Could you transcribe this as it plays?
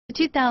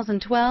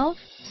2012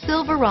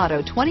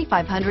 Silverado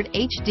 2500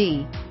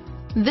 HD.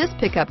 This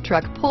pickup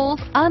truck pulls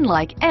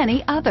unlike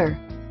any other.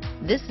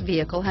 This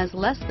vehicle has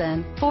less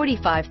than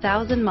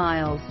 45,000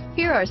 miles.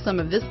 Here are some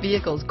of this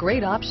vehicle's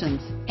great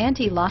options: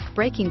 anti-lock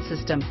braking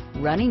system,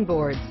 running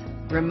boards,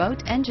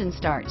 remote engine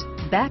start,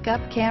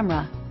 backup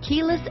camera,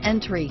 keyless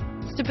entry,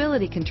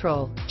 stability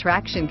control,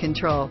 traction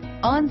control,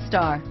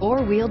 OnStar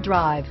four-wheel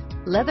drive,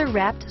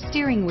 leather-wrapped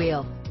steering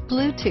wheel,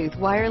 Bluetooth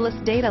wireless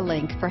data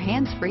link for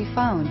hands-free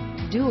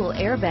phone, dual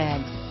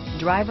airbags,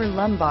 driver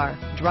lumbar,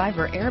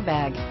 driver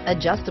airbag,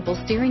 adjustable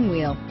steering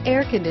wheel,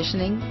 air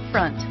conditioning,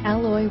 front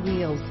alloy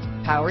wheels,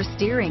 power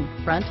steering,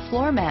 front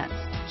floor mats,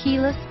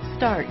 keyless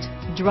start.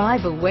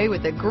 Drive away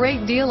with a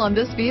great deal on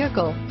this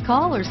vehicle.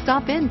 Call or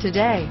stop in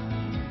today.